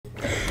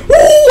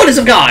What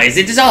is up, guys?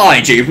 It is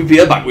I, JP,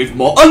 here back with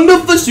more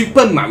another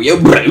Super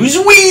Mario Bros.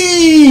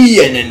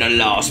 Wii! And in the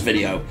last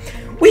video,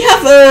 we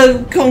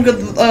have conquered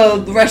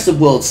the rest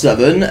of World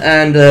 7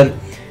 and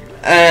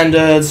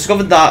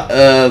discovered that,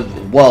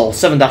 well,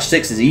 7-6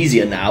 is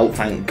easier now,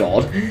 thank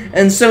God.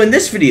 And so in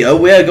this video,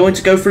 we are going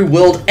to go through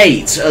World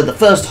 8, the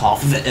first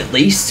half of it at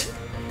least.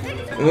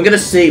 And we're going to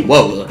see,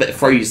 whoa, a bit of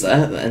freeze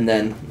there, and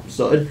then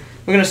started.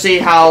 We're going to see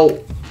how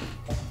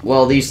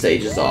well these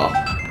stages are.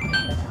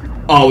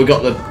 Oh, we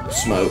got the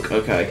smoke,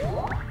 okay.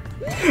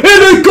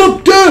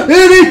 Helicopter!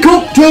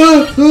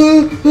 Helicopter!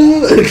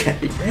 Okay,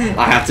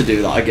 I have to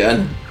do that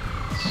again.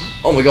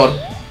 Oh my god.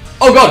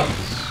 Oh god!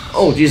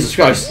 Oh, Jesus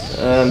Christ.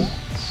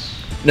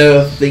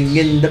 Nothing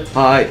in the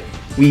pipe.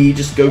 We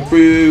just go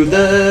through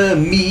the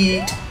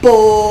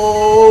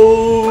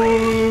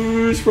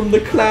meatballs from the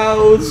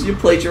clouds. You're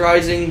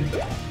plagiarizing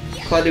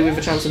Cloudy with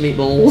a chance of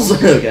meatballs.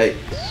 Okay.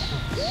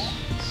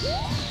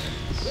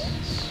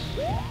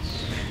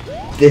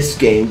 This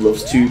game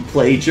loves to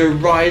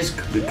plagiarize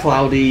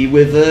Cloudy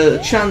with a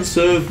chance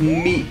of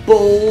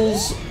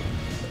meatballs,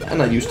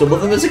 and I used to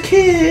love them as a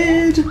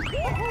kid.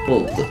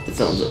 Well, the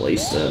films at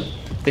least. I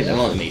think they're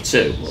only me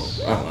too. Well,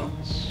 oh well.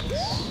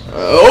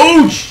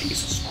 Oh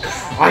Jesus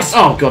Christ!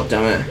 Oh god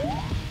damn it!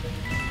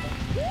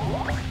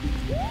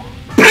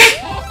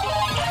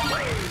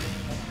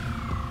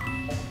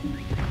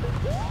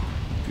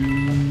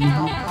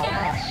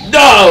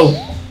 No!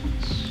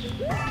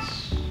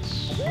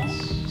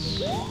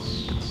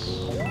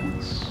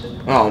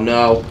 Oh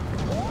no.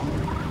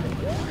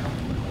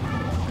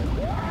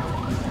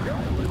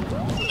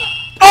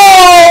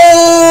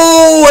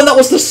 Oh! And that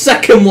was the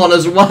second one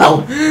as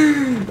well.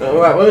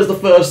 Alright, where's the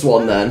first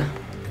one then?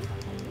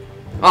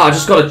 Ah, I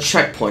just got a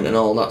checkpoint and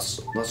all, that's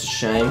a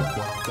shame.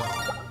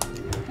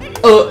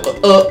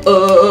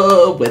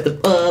 Where the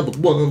other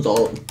ones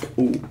are.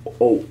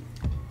 Oh.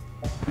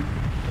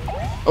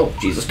 Oh,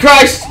 Jesus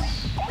Christ!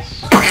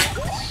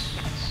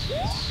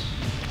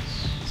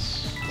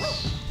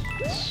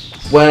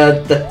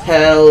 Where the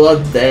hell are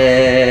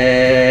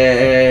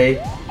they?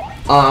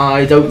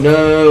 I don't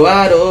know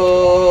at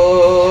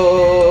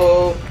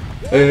all.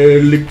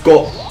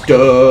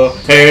 Helicopter,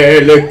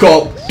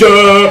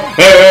 helicopter,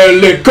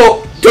 helicopter.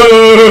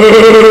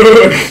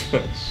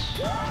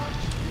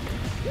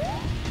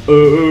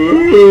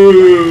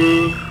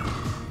 Oh.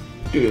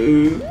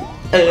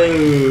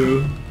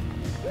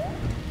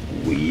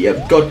 We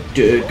have got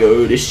to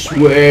go this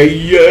way.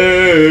 Yeah.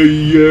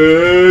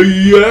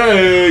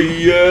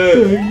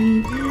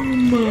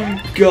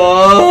 My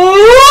God!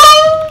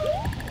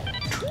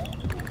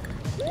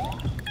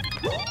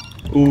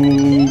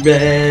 Ooh,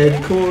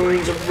 red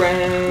coins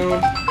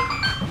around.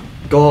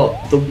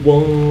 Got the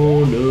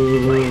one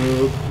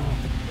up.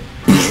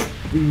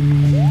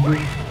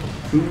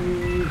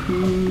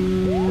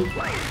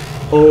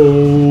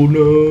 Oh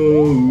no!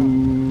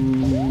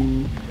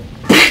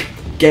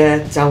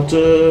 Get out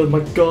of my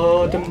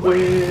garden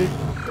way.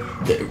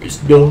 There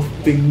is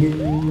nothing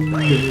in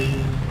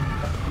there.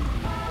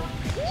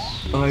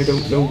 I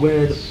don't know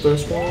where the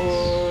first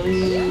one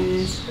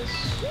is.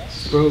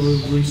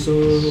 Probably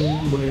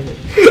somewhere.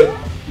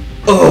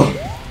 Oh!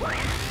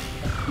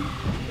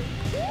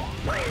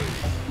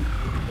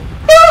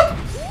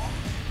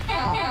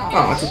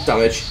 Oh, I took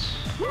damage.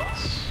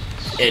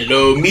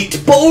 Hello,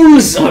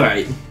 meatballs!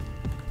 Alright.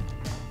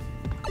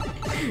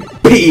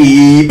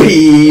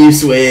 P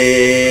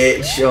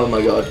switch! Oh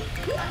my god.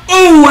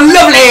 Oh,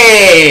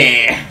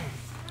 lovely!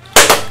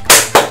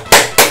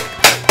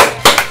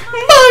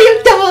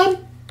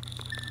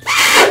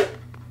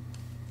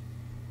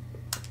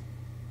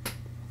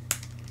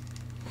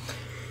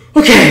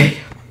 Okay.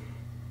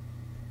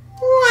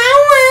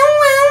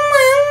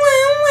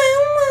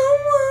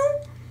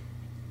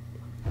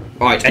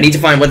 Right, I need to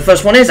find where the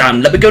first one is,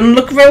 and let me go and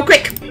look real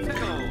quick.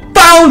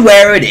 Found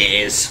where it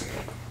is.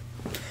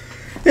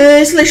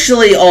 It's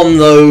literally on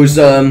those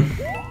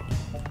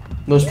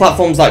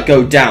platforms that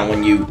go down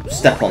when you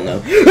step on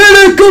them.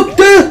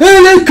 Helicopter,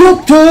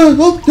 helicopter,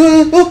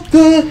 up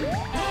there.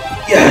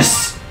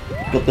 Yes.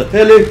 Got the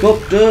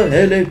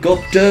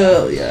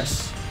helicopter, yes.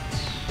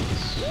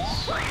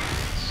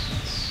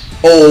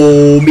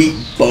 Oh,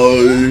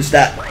 meatballs,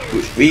 that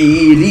was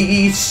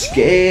really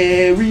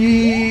scary.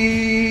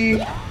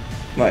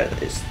 Right,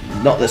 it's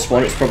not this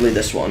one, it's probably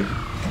this one.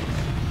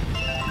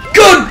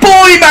 Good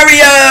boy,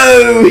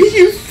 Mario!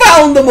 You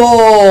found them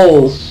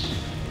all!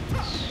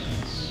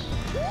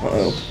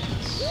 Uh-oh.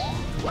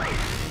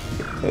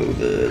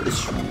 Over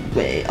this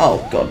way. Oh,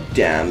 god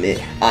damn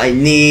it. I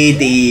need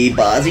the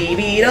Buzzy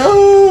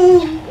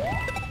Beetle!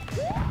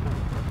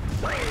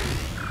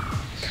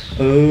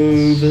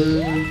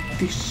 Over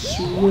this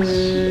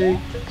way.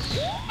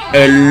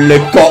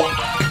 Helicopter!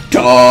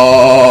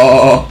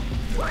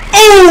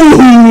 Oh!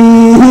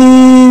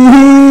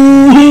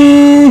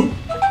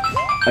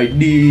 I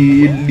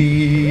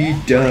nearly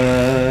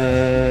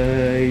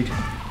died.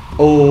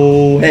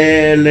 Oh,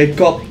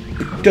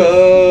 helicopter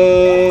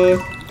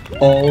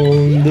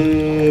on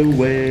the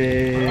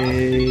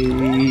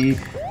way. I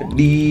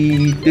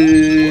need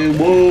the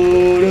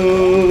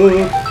water.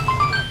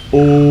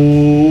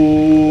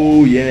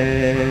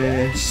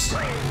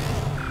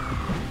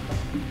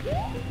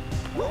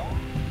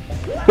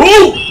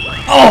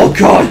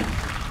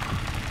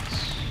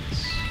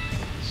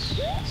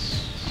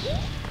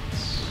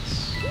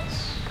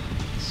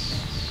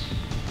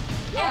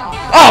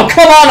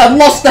 come on, I've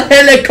lost the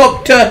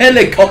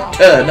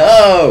helicopter,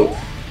 no!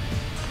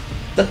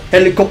 The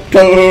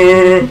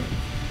helicopter!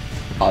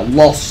 I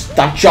lost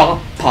the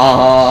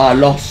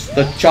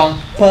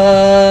chopper,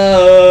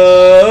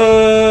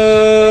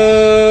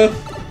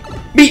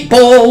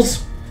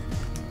 Meatballs!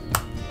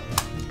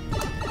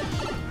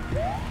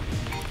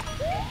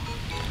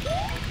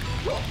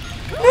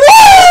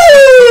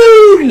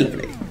 Woo!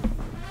 Lovely.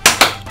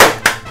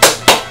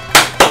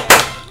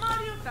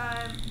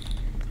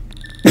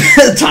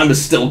 The time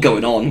is still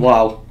going on,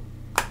 wow.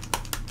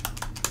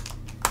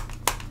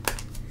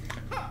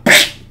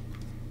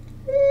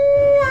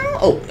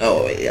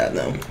 Oh, yeah,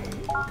 no.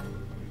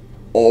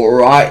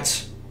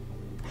 Alright.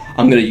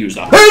 I'm gonna use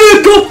that.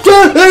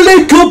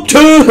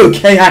 Helicopter!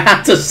 Okay, I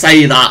had to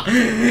say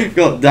that.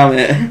 God damn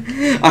it.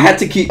 I have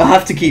to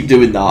keep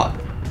doing that.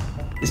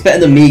 It's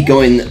better than me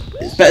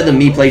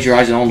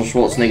plagiarizing Arnold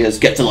Schwarzenegger's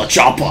Get to the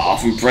Chopper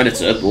from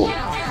Predator, but...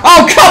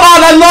 Oh, come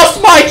on! I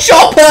lost my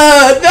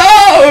chopper!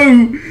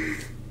 No!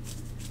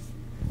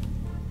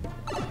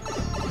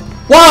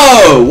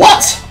 Whoa!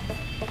 What?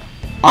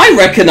 I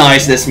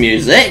recognize this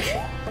music.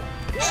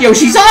 It's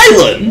Yoshi's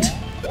Island!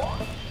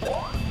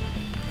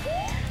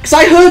 Because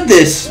I heard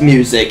this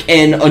music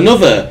in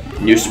another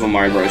New Super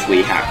Mario Bros.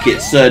 Wii hack.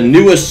 It's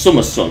Newest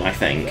Summer Sun, I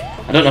think.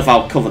 I don't know if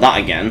I'll cover that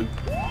again.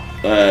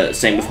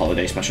 Same with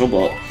Holiday Special,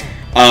 but...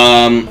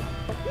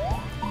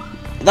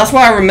 that's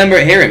why I remember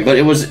it hearing, but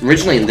it was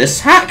originally in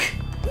this hack?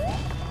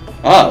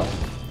 Oh.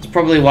 That's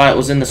probably why it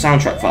was in the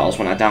soundtrack files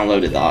when I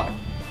downloaded that.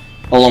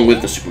 Along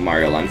with the Super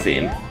Mario Land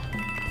theme.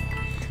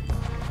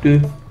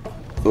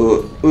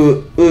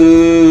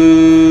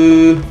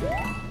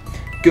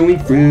 Going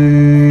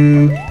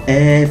through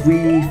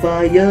every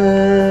fire.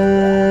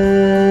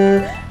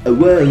 Oh,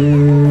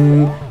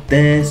 whoa,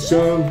 there's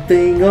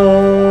something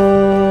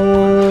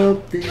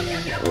up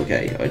there.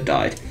 Okay, I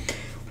died.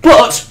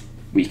 But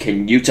we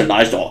can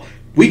utilize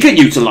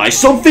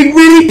something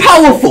really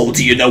powerful.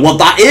 Do you know what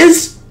that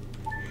is?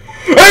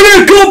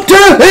 Helicopter!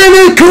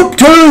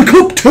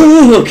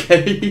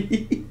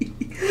 Okay.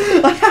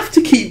 I have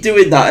to keep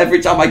doing that every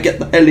time I get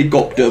the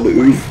helicopter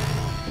move.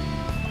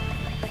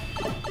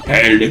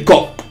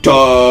 Helicopter!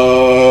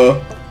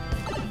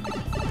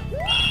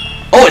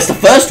 Oh, it's the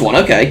first one,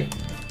 okay.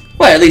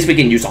 Well, at least we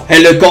can use a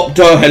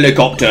helicopter.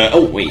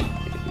 Oh, wait.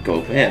 Go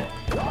over here.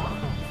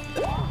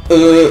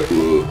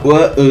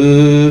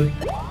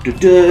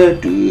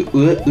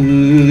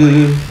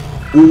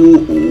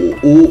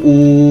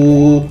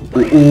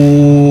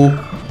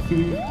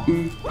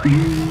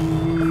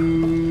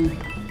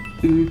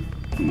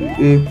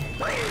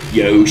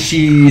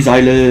 Yoshi's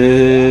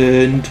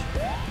Island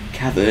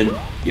Cavern.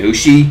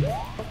 Yoshi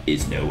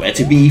is nowhere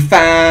to be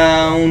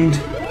found.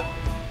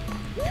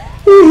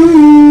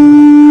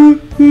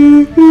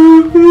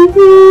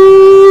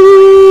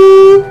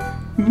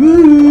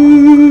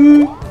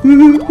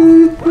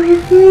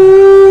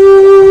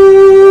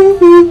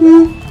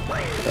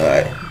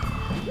 Alright.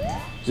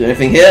 Is there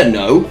anything here?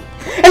 No.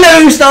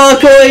 Hello, Star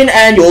Coin,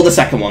 and you're the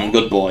second one.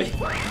 Good boy.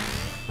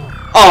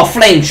 Oh,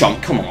 Flame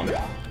Chomp, come on.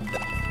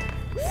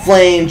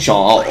 Flame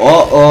Chomp,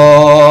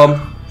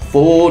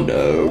 for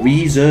no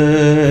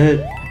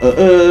reason.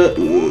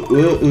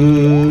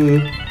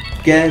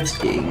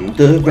 Getting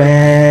the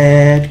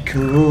red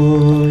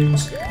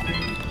coins.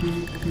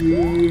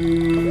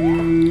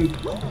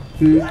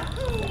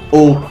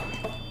 Oh,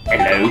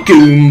 hello,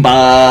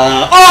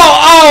 Goomba.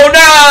 Oh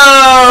no!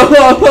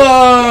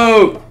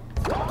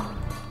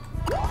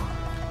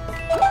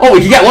 Oh, we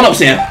can get one-ups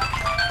here.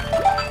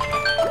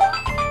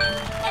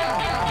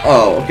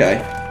 Oh,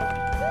 okay.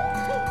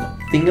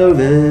 Nothing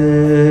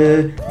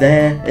over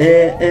there.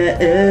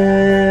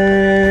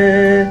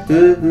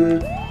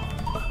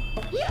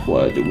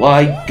 Where do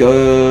I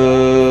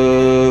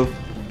go?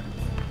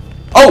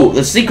 Oh,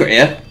 there's a secret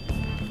here.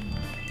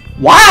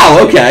 Wow,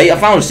 okay, I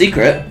found a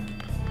secret.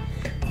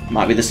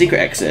 Might be the secret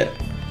exit.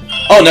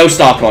 Oh, no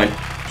Star Coin.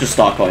 Just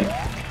Star Coin.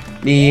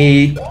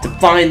 Need to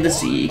find the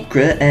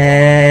secret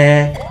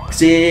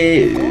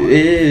exit.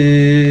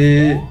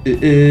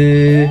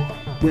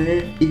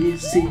 Where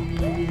is it?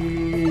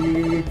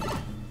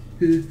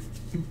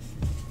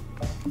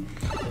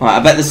 Alright,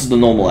 I bet this is the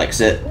normal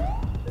exit.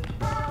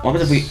 What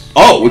happens if we...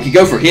 Oh, we could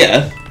go for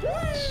here.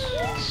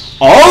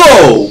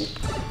 Oh!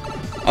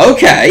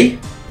 Okay.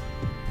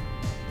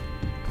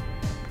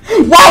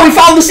 Wow, we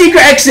found the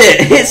secret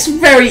exit! It's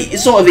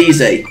sort of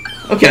easy.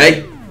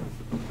 Okay.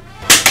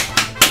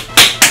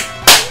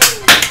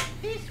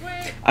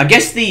 I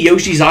guess the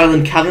Yoshi's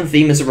Island Cavern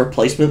theme is a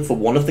replacement for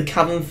one of the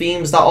cavern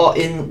themes that are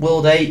in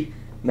World 8.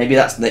 Maybe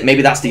that's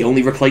the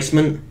only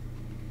replacement.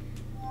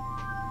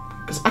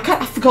 Because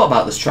I forgot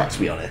about this track, to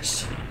be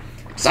honest.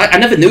 So I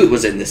never knew it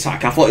was in this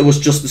hack. I thought it was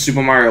just the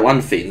Super Mario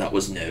Land theme that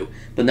was new.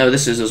 But no,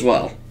 this is as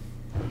well.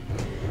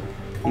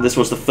 And this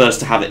was the first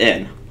to have it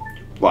in.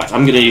 Right,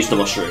 I'm going to use the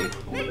mushroom.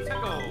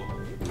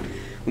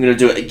 I'm going to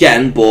do it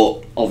again,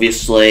 but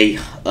obviously,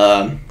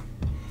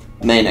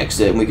 main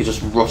exit, and we could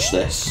just rush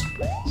this.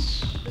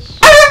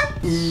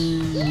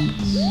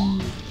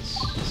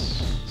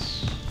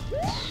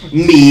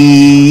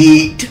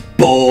 Meatballs.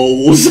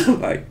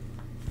 Right.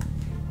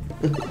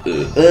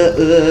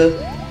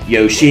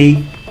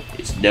 Yoshi,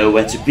 it's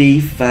nowhere to be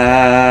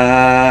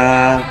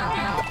found.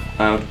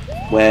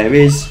 Where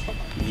is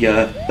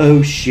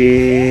Yoshi?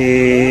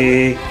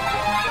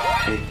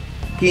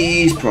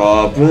 He's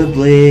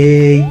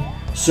probably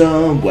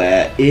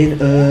somewhere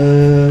in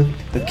a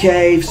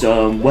cave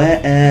somewhere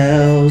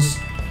else,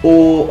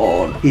 or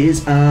on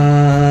his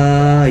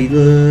island.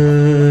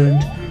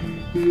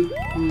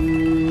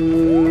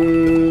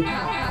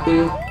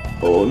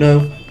 Oh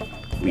no,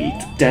 we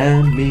took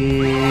damage.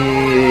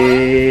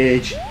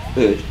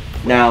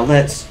 Now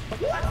let's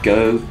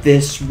go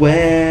this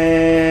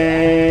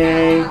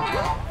way.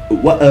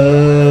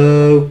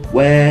 Whoa,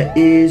 where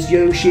is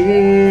Yoshi?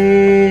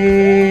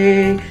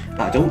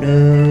 I don't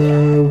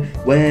know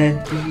where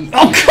he...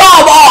 Oh,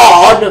 come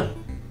on!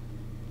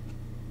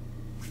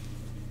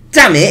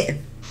 Damn it!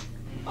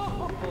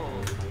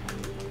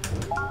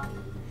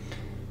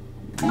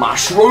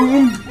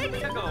 Mushroom?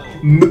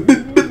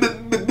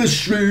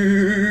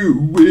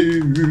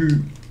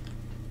 Mushroom.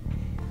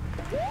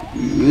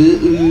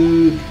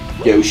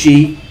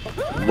 Yoshi,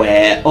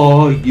 where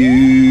are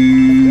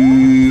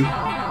you?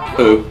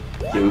 Oh,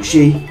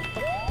 Yoshi,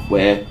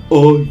 where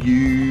are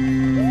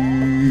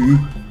you?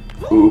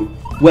 Oh,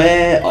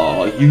 where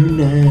are you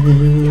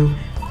now?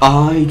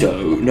 I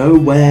don't know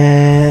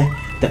where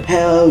the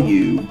hell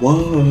you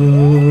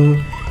are.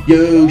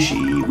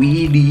 Yoshi,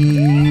 we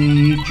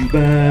need you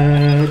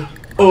bad.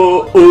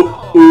 Oh,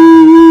 oh,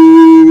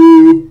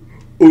 oh.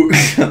 Oh.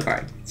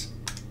 Alright.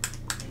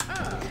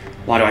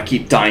 Why do I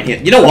keep dying here?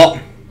 You know what?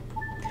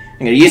 I'm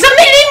gonna use a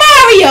mini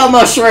Mario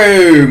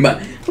mushroom!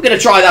 We're gonna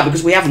try that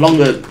because we have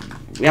longer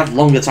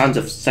time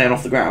to staying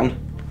off the ground.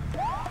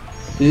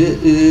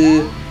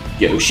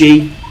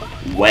 Yoshi,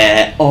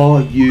 where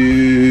are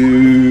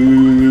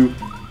you?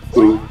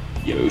 Oh,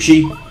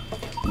 Yoshi,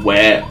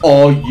 where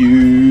are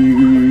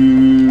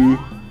you?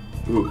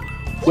 Oh,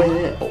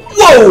 where?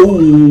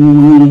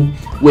 Whoa!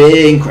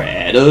 We're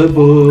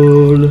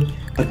incredible.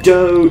 I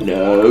don't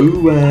know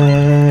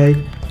why,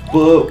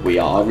 but we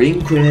are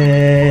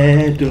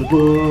incredible.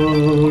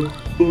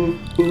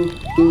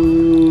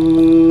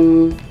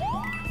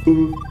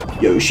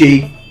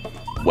 Yoshi,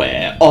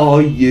 where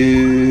are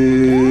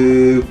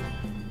you?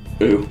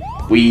 Oh,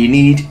 we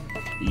need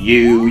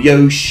you,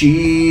 Yoshi.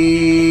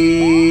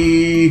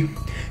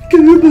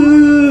 Two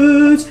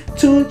birds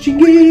touching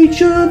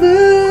each other,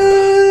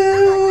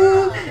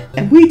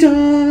 and we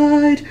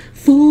died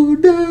for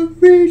no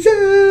reason.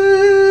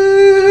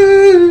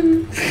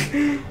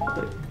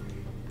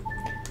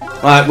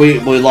 Alright, we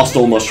lost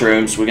all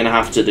mushrooms. We're gonna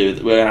have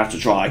to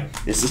try.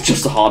 This is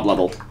just a hard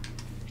level.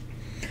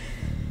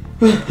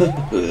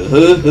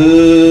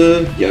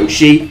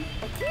 Yoshi,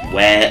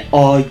 where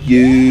are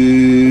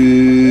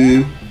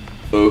you?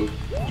 Oh,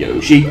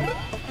 Yoshi,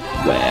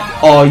 where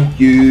are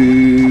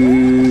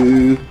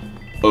you?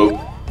 Oh,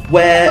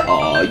 where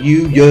are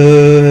you,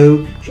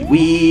 yo?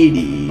 We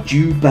need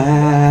you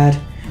bad.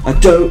 I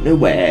don't know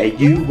where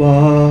you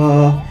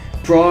are.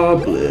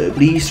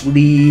 Probably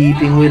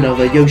sleeping with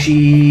another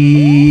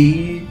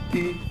Yoshi.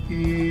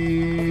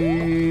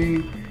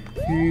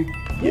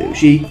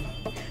 Yoshi,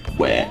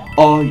 where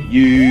are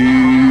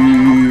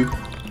you?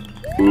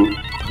 Ooh,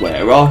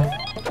 where are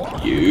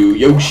you,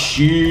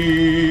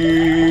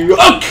 Yoshi?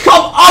 Oh,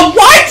 come on!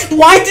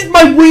 Why did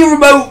my Wii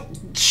remote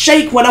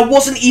shake when I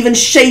wasn't even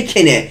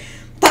shaking it?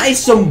 That is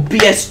some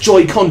BS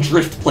Joy-Con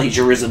drift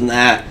plagiarism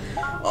there.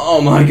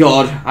 Oh my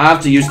god, I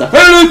have to use the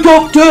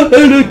helicopter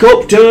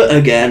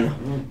again.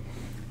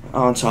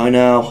 Aren't I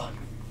now?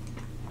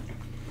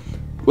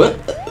 What?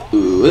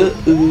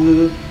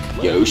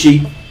 Yoshi,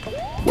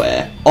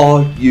 where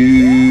are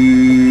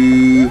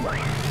you?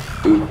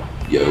 Ooh,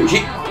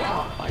 Yoshi,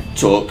 I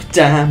took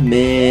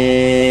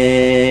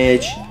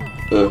damage.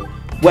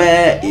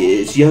 Where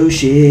is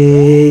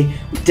Yoshi?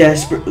 We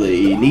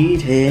desperately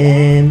need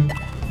him.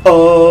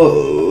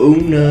 Oh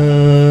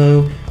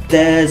no,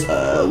 there's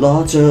a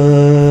lot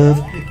of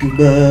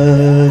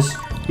Goombas.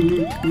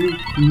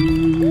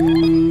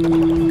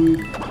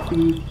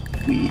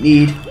 We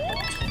need to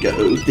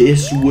go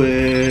this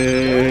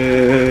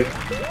way.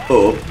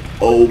 Oh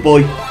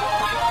boy,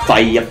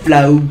 fire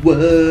flower.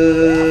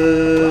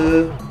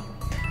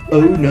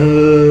 Oh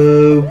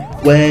no,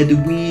 where do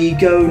we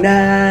go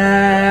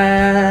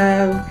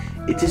now?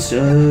 It is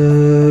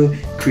so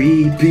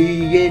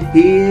creepy in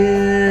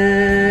here.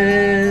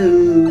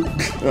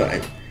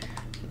 Alright,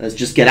 let's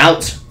just get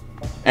out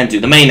and do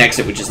the main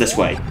exit, which is this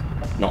way.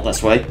 Not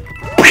this way.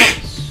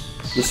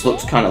 This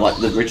looks kind of like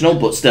the original,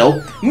 but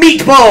still.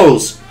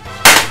 Meatballs!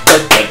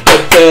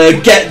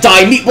 Get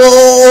die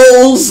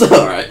meatballs!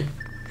 Alright.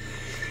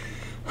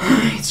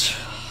 Alright.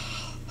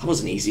 That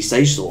was an easy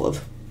stage, sort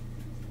of.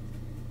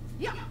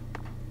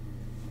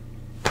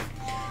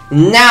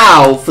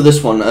 Now, for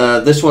this one.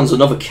 This one's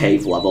another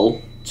cave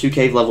level. 2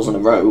 cave levels in a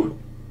row.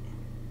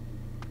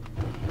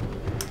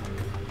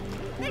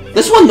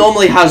 This one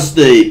normally has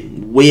the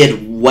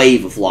weird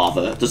wave of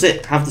lava. Does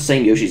it have the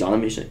same Yoshi's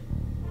animation?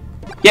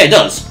 Yeah, it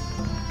does.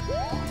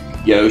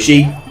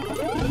 Yoshi,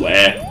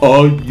 where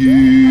are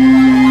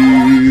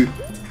you?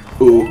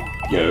 Oh,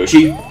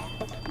 Yoshi,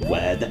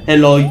 where the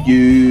hell are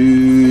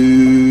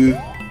you?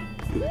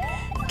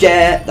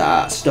 Get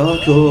that star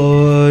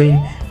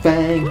coin.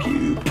 Thank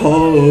you,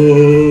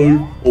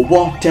 Paul, or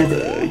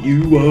whatever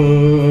you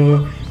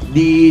are.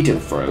 Need to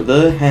throw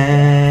the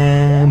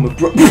hammer.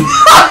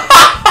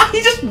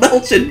 He just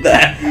melted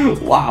there.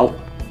 Wow.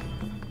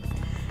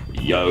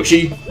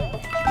 Yoshi,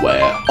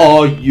 where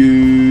are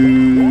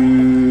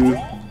you?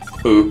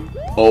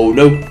 Oh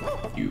no,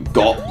 you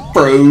got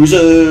frozen.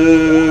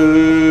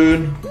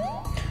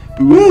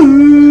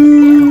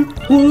 Ooh,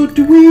 what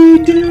do we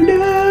do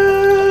now?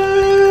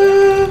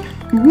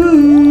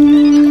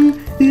 Ooh,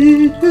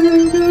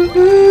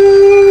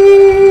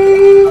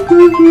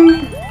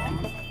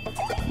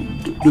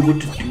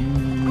 what to do?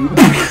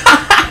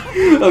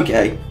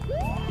 Okay,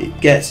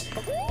 it gets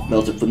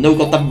melted for no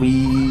goddamn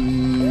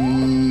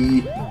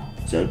reason.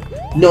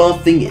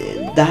 Nothing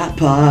in that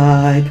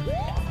pipe,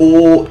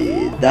 or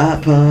in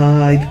that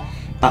pipe.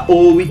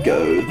 Or we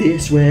go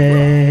this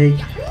way,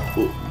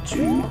 up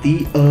to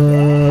the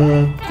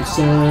other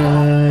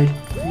side.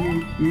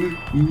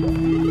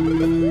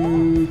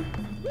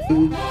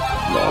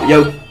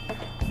 Mario,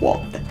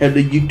 what the hell are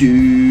you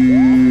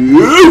doing?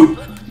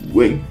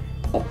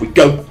 Off we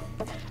go.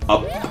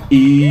 Up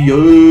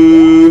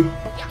here.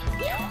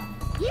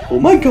 Oh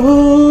my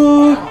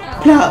god!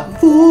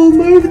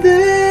 Platform over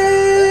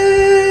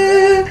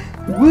there!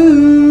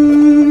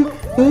 Whoa!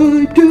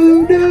 I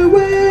don't know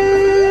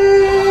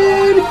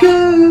where to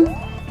go!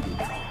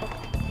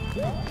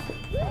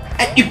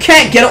 And you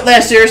can't get up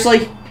there,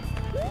 seriously?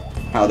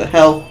 How the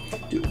hell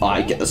do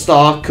I get the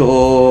star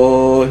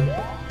coin?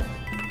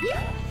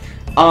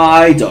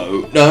 I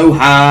don't know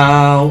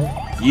how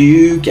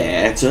you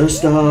get a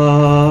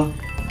star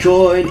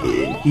coin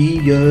in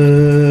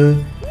here.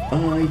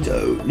 I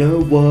don't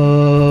know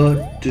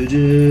what to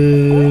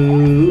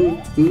do.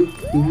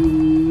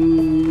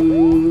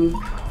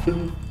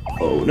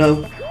 Oh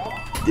no,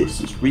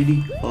 this is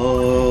really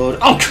hard.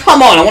 Oh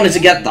come on, I wanted to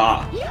get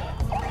that.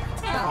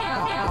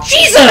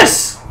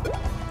 Jesus!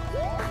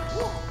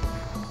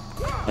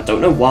 I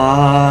don't know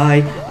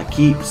why I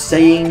keep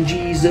saying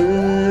Jesus,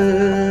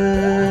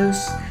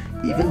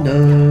 even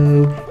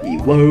though he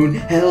won't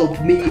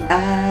help me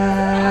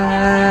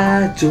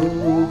at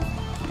all.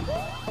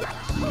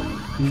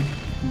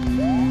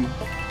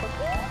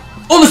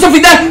 Oh, there's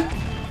something there!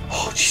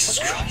 Oh, Jesus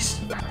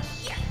Christ.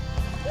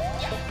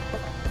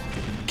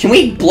 Can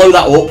we blow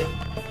that up?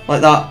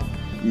 Like that?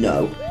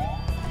 No.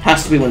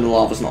 Has to be when the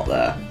lava's not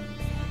there.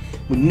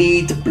 We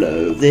need to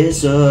blow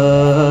this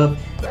up.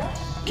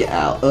 Get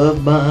out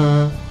of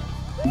my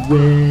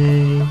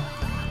way.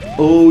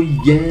 Oh,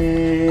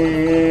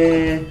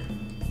 yeah.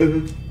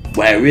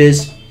 Where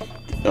is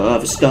the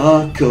other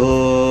star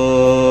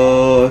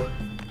coins?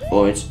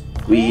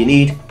 We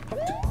need to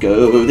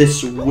go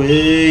this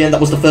way. And that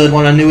was the third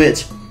one, I knew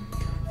it.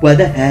 Where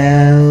the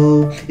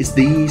hell is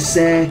the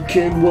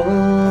second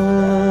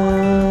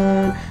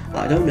one?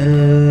 I don't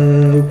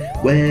know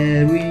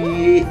where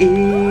it is.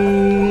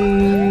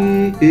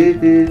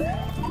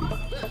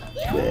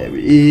 Where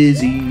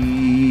is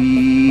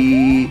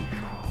he?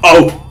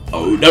 Oh!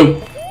 Oh no!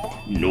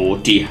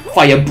 Naughty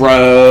fire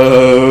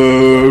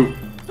bro!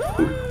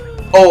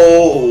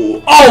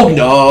 Oh! Oh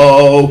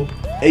no!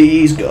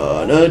 He's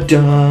gonna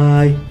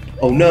die!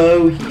 Oh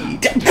no, he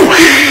died!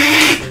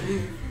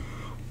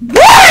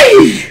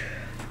 Why?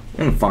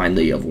 I'm gonna find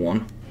the other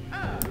one.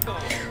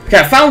 Okay,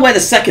 I found where the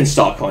second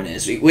star coin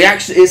is.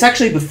 It's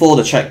actually before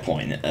the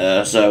checkpoint.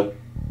 So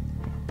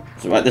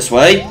right this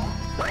way.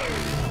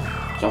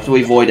 So after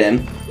we avoid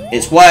him,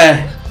 it's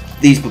where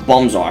these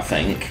bombs are, I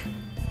think.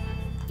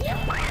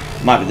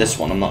 Might be this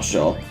one, I'm not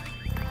sure.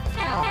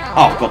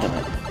 Oh, god damn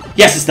it.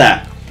 Yes, it's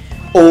there.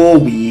 Oh,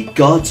 we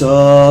got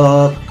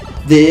up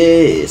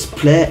this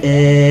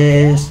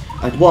place.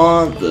 I'd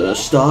want the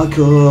star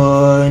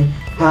coin.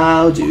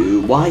 How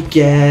do I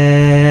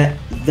get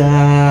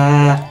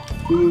that?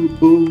 Ooh,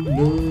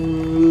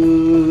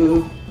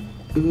 no.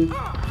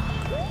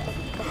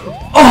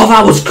 Oh,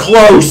 that was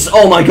close!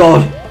 Oh my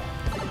god!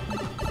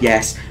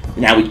 Yes,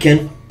 now we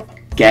can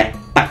get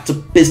back to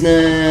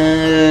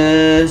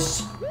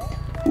business.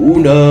 Oh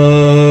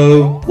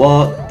no,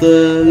 what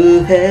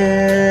the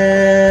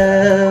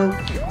hell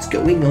is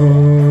going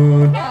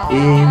on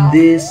in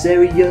this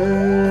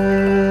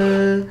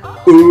area?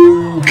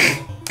 Oh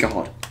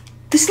god.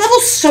 This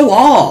level's so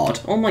hard!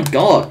 Oh my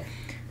god.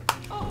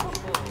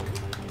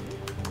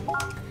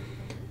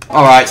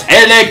 Alright,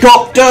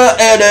 helicopter,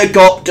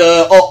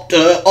 helicopter,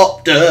 opter.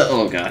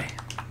 Okay.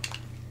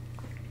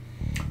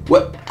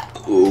 What?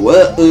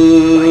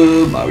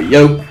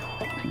 Mario.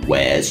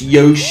 Where's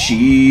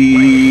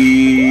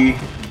Yoshi?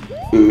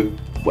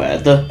 Where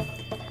the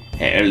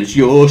hell is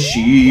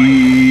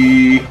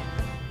Yoshi?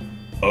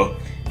 Oh,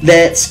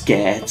 let's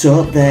get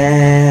up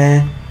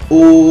there.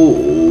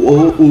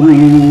 Oh,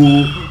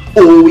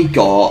 we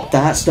got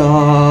that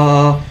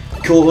star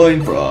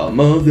coin from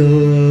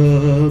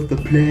another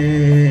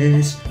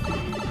place.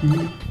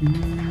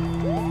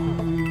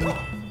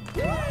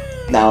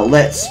 Now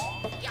let's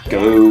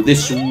go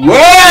this way.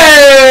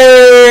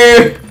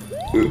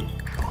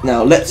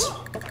 Now let's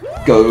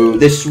go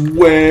this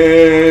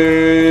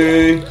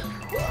way.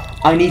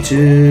 I need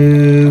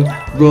to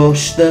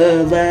rush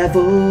the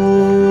level.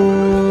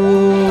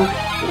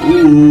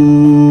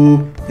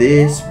 Ooh,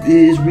 this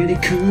is really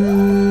cool.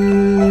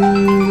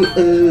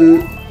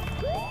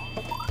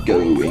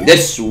 Going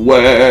this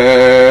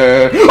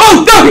way.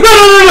 Oh no,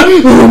 no, no, no,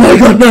 no! Oh my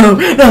god, no,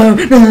 no,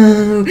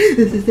 no!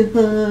 This is too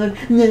hard,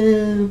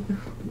 no!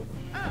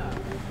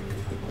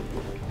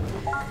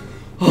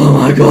 Oh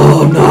my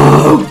god,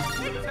 no!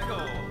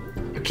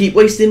 I keep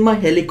wasting my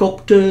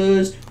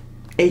helicopters,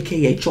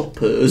 aka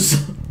choppers.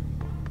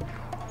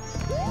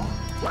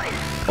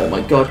 Oh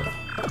my god,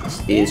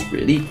 this is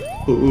really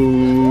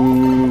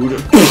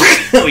good.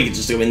 We can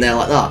just go in there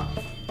like that.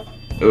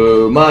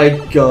 Oh my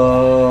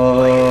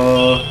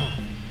god.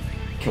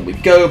 Can we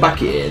go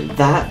back in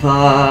that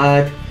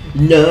pipe?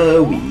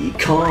 No, we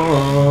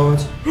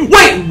can't.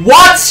 Wait,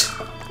 what?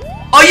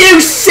 Are you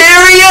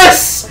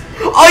serious?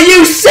 Are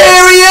you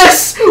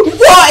serious?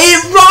 What?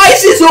 It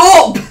rises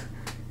up?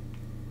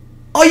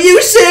 Are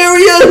you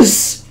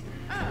serious?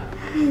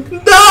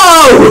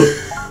 No!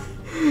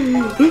 I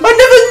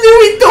never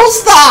knew it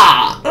does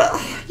that!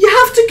 You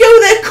have to go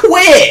there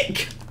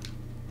quick!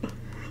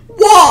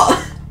 What?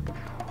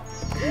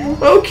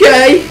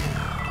 Okay.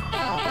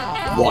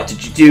 What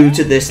did you do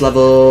to this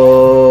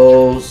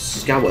level,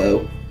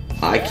 Scowo?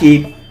 I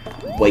keep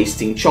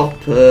wasting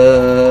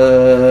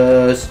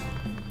choppers.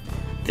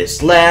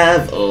 This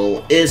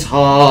level is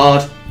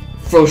hard,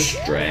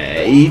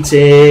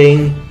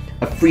 frustrating.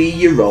 A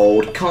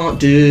 3-year-old can't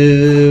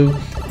do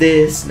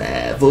this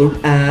level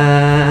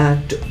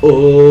at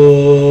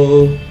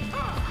all.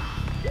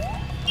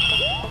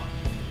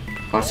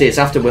 I see, it's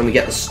after when we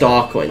get the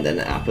star coin then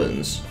it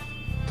happens.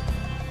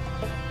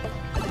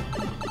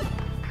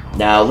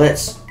 Now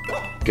let's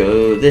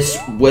go this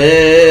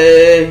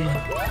way.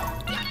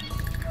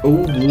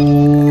 Oh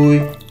boy,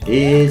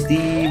 here's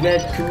the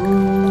red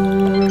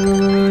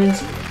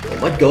coins. Oh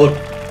my god.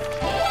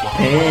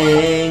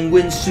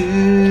 Penguin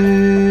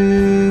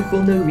soup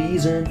for no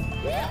reason.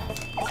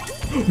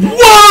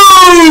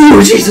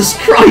 Whoa! Jesus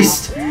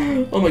Christ!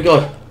 Oh my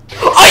god.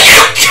 Are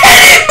you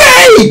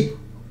kidding me?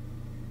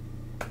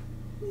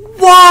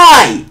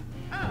 Why?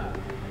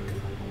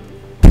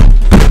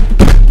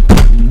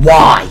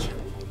 Why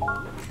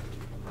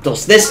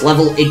does this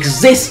level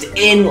exist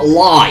in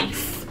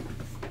life?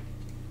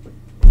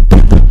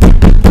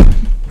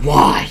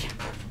 Why?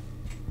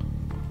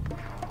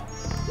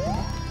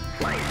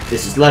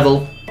 This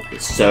level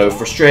is so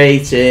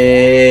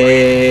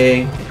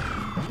frustrating.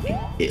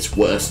 It's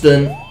worse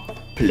than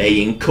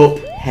playing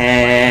Cuphead.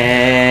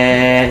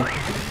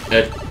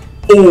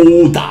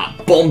 Oh,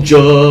 that bomb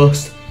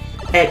just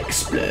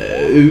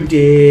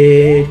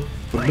exploded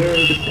for no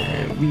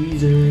apparent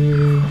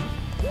reason.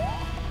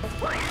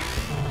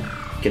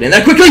 Get in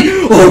there quickly!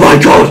 Oh my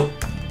god!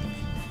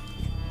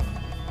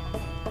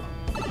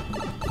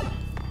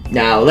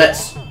 Now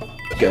let's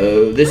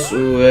go this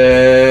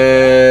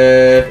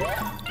way.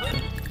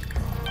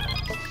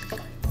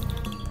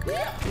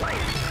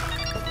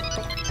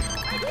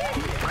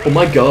 Oh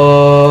my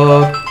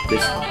god!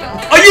 This.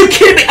 Are you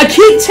kidding me? I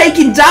keep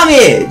taking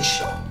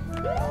damage.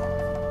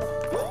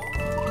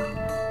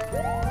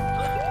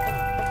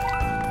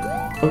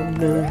 Oh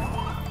no!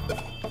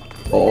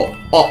 Oh!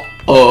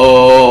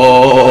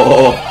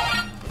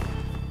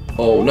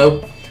 Oh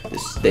no!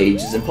 This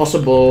stage is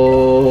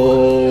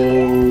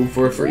impossible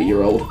for a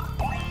 3-year-old.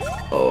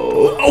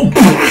 Oh!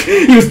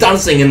 He was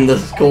dancing in the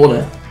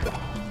corner.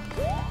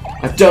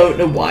 I don't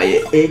know why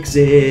it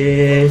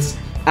exists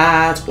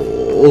at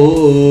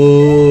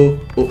all.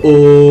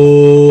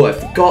 Oh, I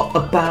forgot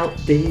about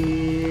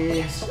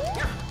this.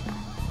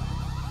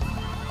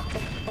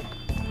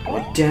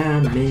 God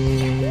damn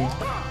it.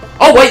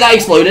 Oh wait, that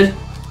exploded.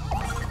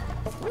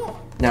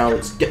 Now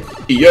let's get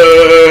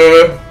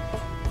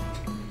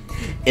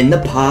in the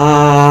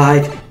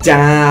pipe.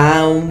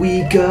 Down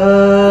we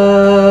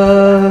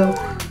go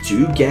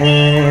to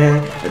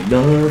get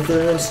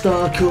another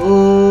star coin.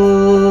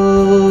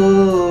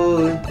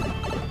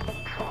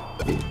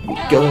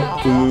 Go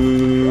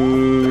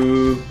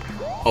through.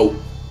 Oh,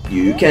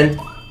 you can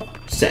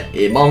set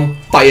him on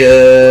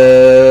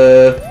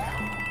fire.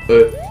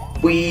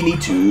 We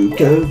need to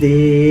go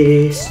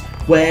this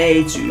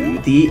way to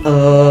the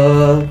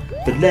other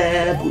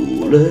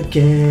level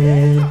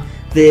again.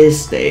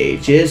 This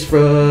stage is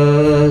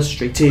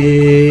frustrating.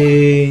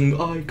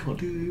 I can't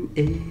do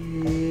it.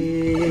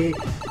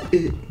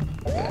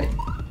 Right.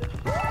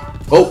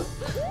 Oh.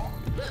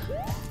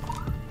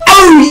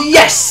 Oh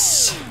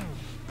yes!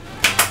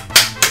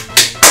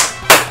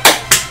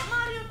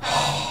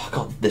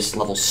 God, this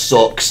level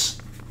sucks.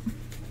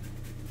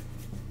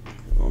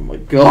 Oh my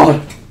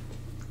god.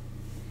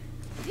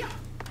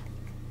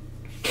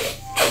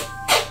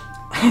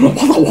 I don't know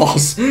what that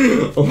was.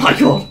 Oh my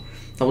god.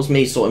 That was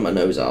me sorting my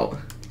nose out.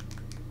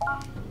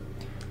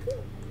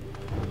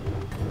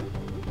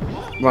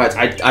 Right,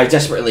 I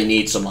desperately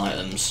need some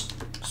items.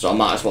 So I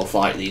might as well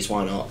fight these,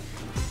 why not?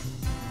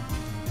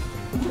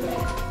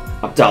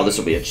 I doubt this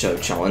will be a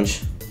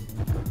challenge.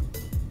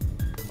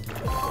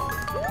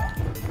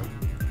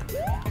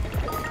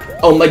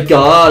 Oh my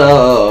god,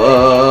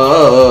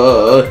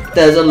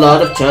 there's a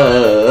lot of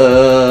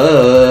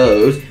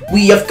toes.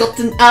 We have got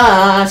an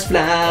ice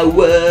flower.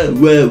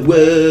 Whoa,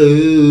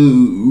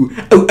 whoa.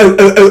 Oh, oh,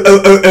 oh, oh,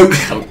 oh, oh, oh.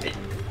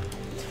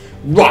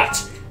 Right.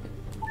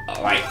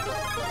 Alright.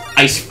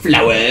 Ice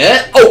flower.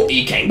 Oh,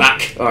 he came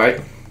back. Alright.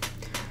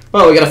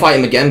 Well, we gotta fight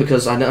him again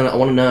because I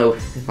want to know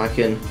if I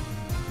can...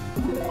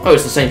 Oh,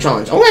 it's the same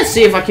challenge. I want to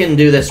see if I can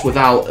do this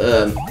without,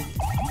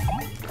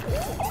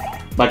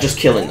 by just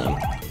killing them.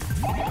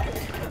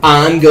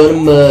 I'm gonna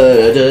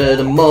murder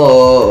them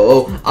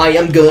all. I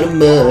am gonna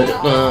murder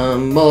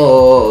them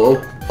all.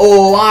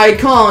 Oh, I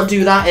can't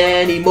do that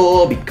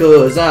anymore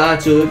because I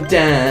took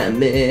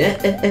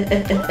damage.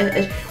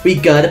 We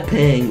got a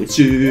penguin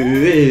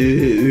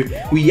too.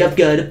 We have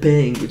got a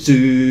penguin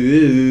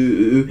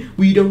too.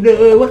 We don't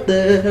know what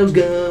the hell's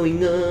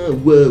going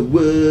on. Whoa,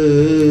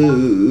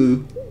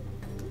 whoa.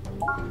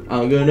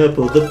 I'm gonna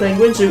put the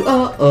penguin suit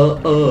on. Oh.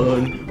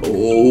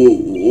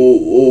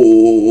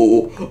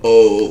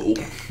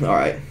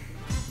 Alright.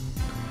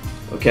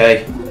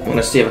 Okay, I'm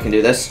gonna see if I can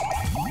do this.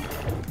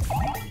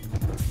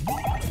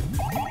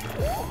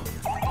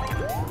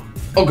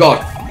 Oh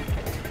god.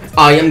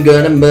 I am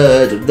gonna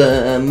murder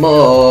them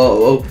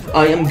all.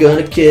 I am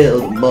gonna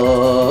kill them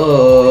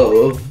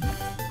all.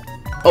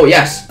 Oh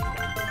yes.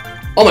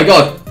 Oh my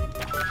god.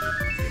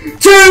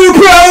 2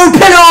 pro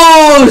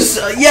pedals!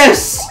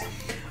 Yes!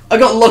 I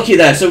got lucky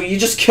there, so you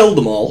just killed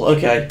them all.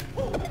 Okay.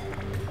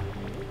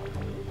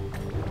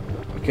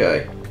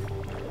 Okay.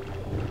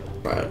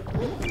 Right.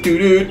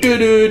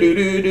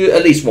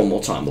 At least one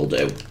more time will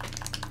do.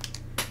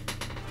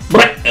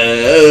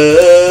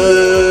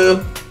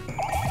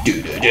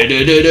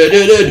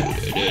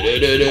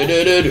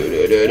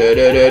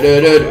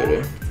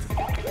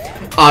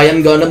 I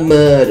am gonna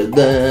murder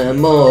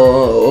them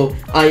all.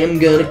 I am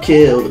gonna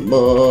kill them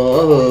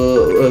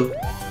all.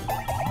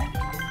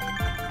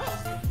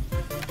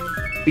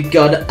 We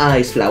got an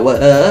ice flower.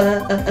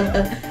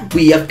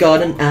 We have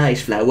got an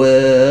ice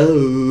flower.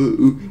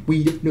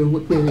 We don't know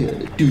what we're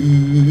gonna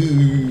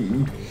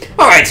do.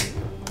 Alright,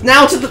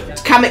 now to the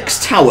Kamek's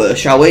Tower,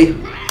 shall we?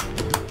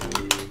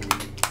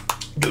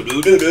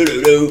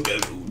 Okay.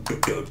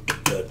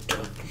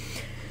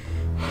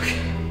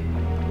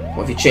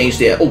 What have you changed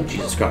here? Oh,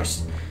 Jesus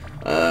Christ.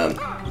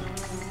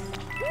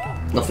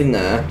 Nothing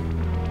there.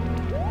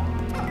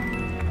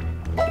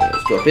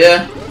 Let's go up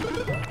here.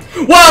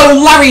 Whoa,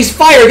 Larry's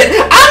fire again!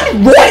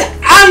 And Roy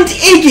and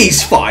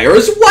Iggy's fire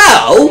as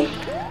well!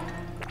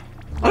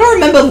 I don't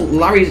remember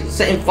Larry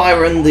setting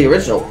fire in the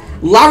original.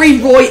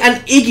 Larry, Roy,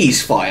 and Iggy's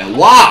fire.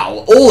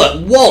 Wow, all at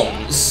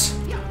once.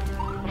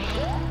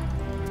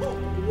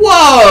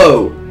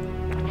 Whoa!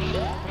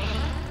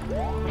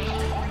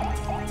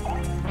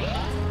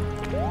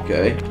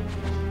 Okay.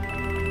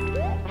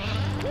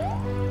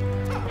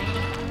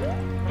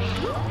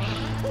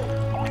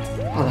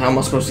 How the hell am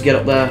I supposed to get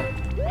up there?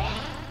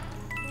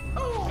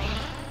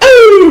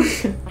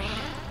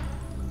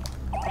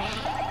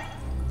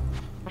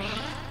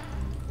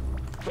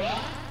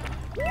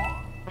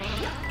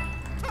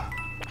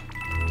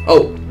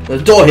 Oh,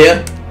 there's a door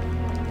here.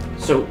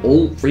 So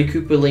all 3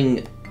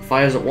 Koopaling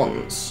fires at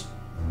once.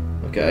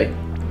 Okay.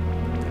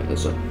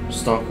 There's a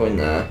star coin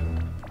there.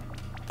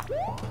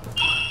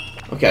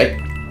 Okay.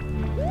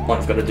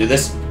 I've got to do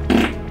this.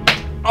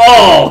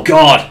 Oh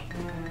god!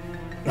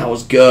 That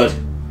was good.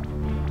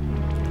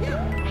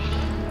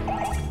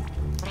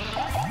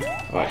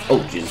 Alright.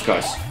 Oh, Jesus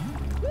Christ.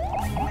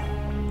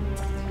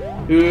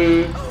 What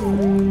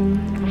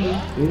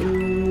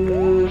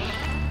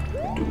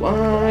do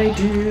I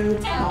do?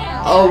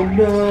 Oh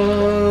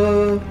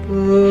no!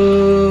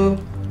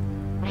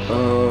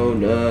 Oh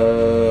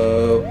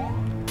no!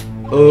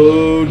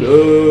 Oh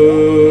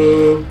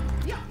no!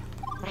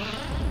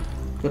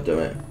 God damn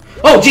it.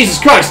 Oh, Jesus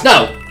Christ,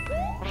 no!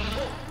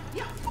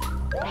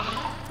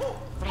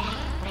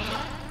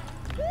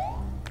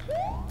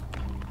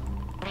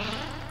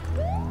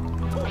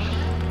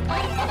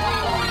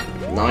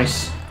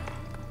 Nice.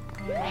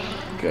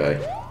 Okay.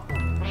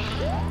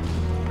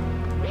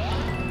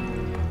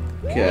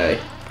 Okay.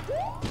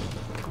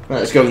 Right,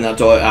 let's go in that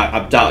door.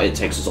 I doubt it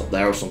takes us up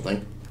there or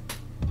something.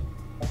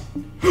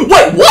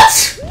 Wait,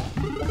 what?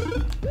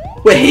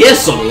 We're here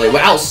suddenly. We're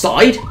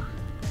outside.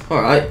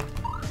 Alright.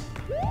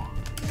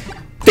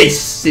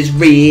 This is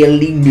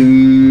really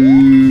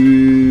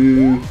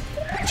new.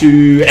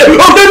 To... Oh,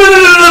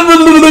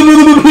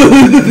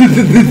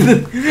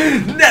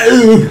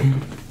 no!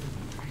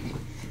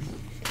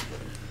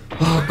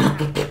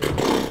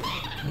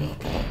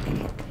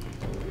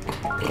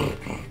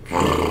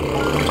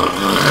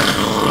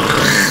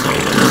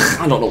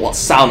 I don't know what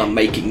sound I'm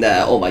making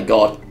there. Oh my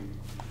god.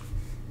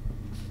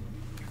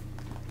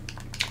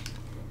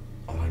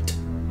 Alright.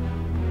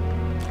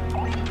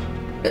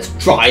 Let's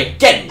try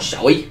again,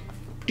 shall we?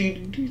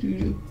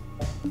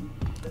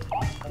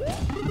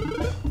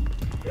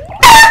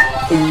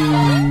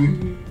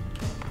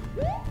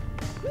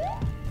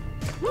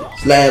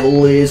 This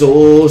level is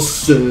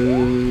awesome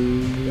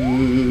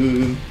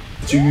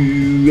to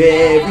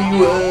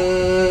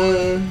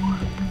everyone.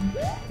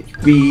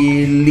 It's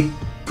really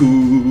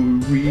cool,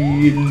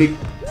 really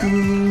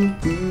cool.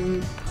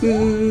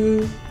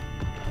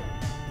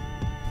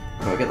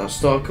 I'll get that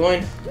star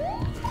coin.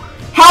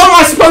 How am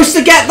I supposed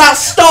to get that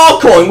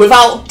star coin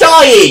without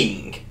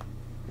dying?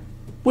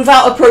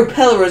 Without a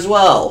propeller as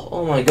well.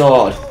 Oh my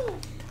god.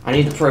 I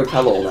need the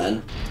propeller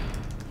then.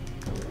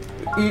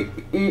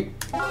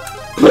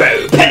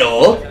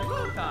 Propeller?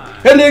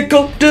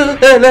 Helicopter,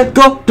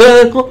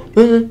 helicopter.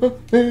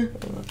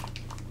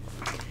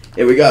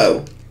 Here we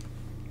go.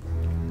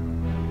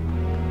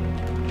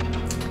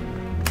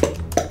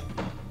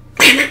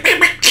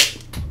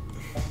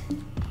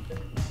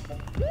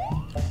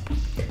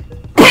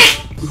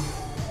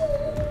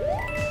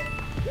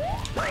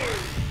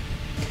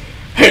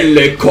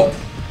 Helicopter.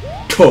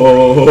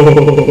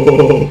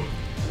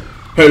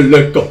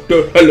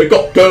 Helicopter,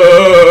 helicopter,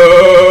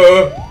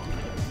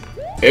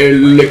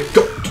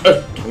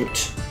 helicopter.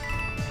 Don't.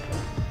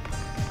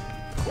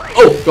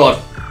 Oh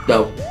god,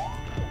 no.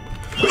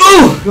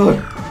 Oh god.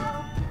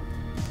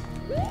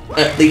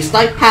 At least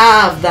I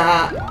have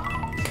that.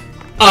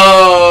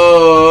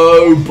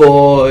 Oh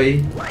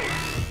boy.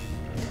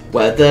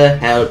 Where the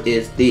hell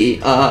is the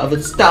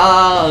other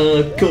star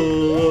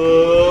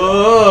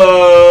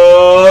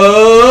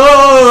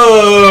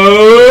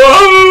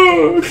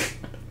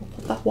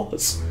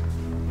was.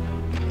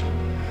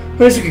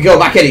 At least we could go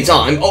back any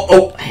time.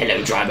 Oh,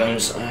 hello, dry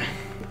bones.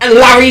 And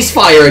Larry's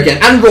fire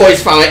again, and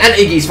Roy's fire, and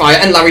Iggy's fire,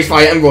 and Larry's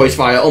fire, and Roy's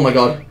fire. Oh my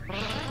god.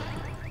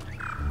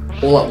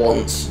 All at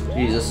once.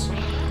 Jesus.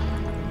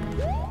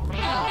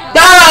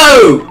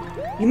 No!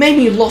 You made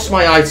me lost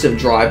my item,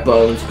 dry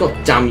bones. God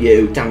damn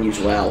you. Damn you as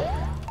well.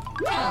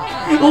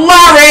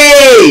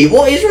 Larry!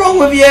 What is wrong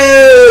with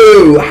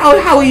you?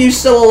 How are you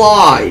still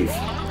alive?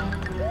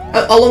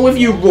 Along with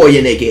you, Roy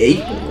and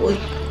Iggy.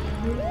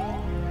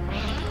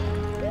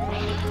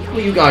 How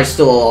are you guys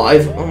still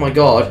alive? Oh my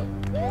god.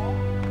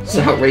 This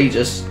is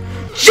outrageous.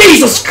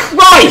 Jesus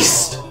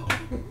Christ!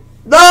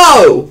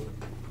 No!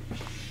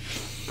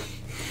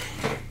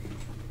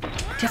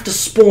 You have to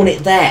spawn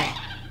it there.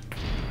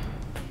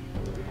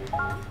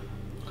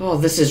 Oh,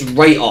 this is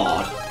right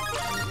hard.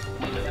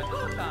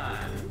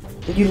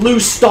 You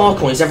lose star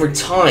coins every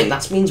time.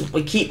 That means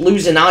we keep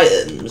losing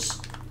items.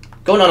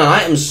 Going on an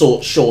item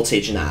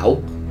shortage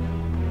now.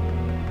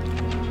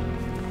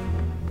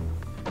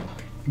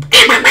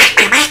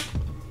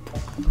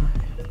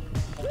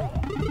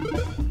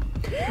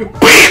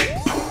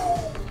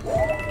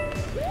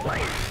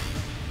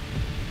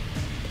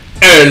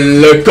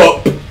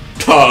 Helicopter!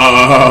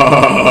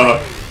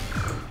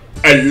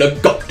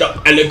 Helicopter!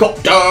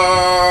 Helicopter!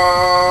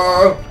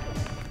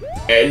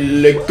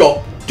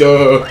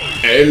 Helicopter!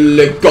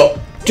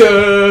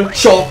 Helicopter!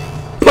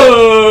 Chopper!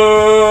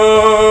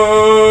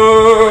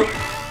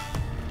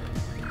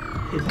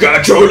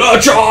 Get to the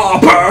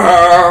chopper!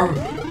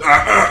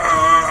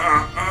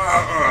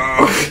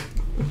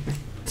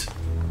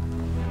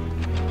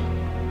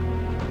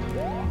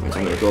 I'm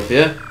gonna go up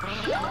here.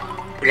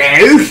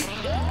 Yes!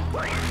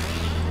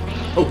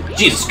 Oh,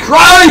 Jesus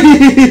Christ!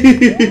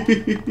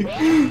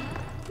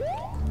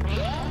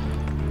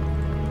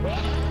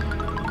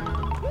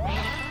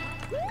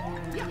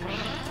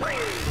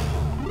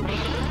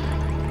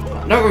 I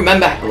don't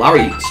remember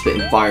Larry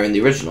spitting fire in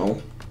the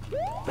original.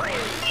 Well,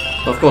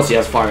 of course he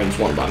has fire in this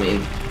one, but I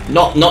mean,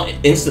 not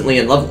instantly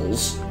in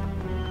levels.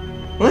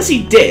 Unless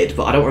he did,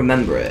 but I don't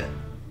remember it.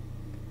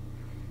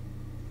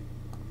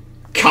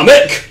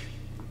 Comic!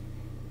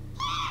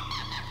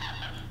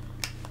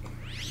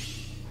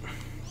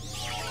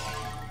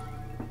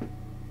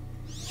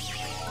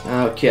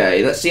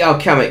 Okay, let's see how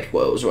Kamek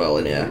goes well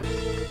in here.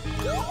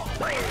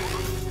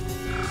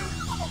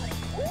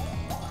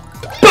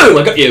 Boom!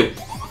 I got you!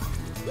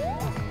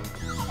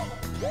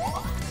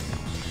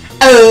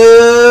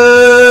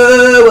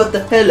 Oh, what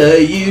the hell are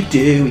you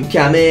doing,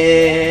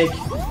 Kamek?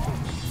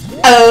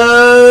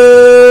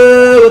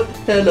 Oh, what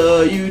the hell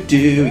are you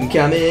doing,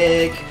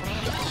 Kamek?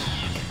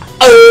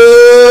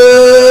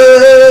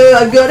 Oh,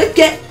 I'm gonna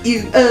get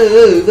you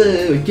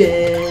over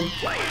again.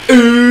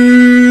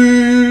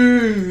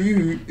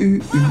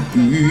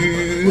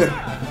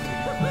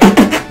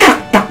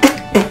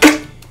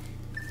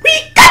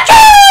 Pikachu!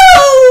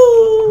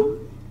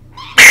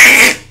 I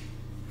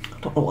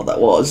don't know what that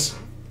was.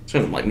 It's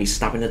kind of like me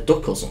stabbing a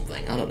duck or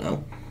something. I don't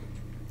know.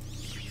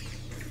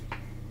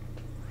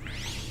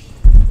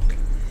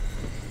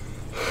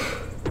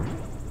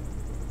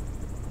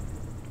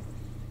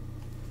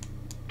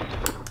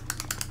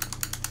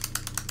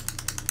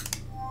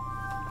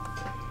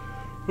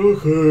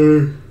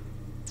 Okay.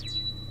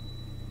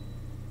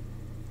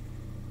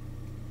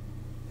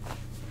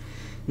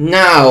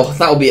 Now,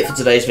 that'll be it for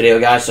today's video,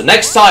 guys. So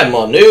next time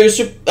on another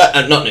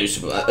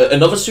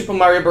Super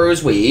Mario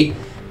Bros. Wii,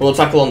 we'll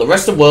tackle on the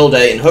rest of World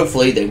 8, and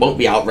hopefully they won't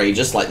be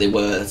outrageous like they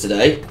were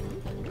today.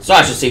 So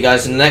I shall see you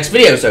guys in the next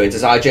video. So it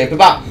is I,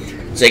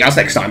 NSMBW. See you guys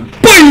next time.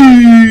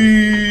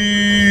 Bye!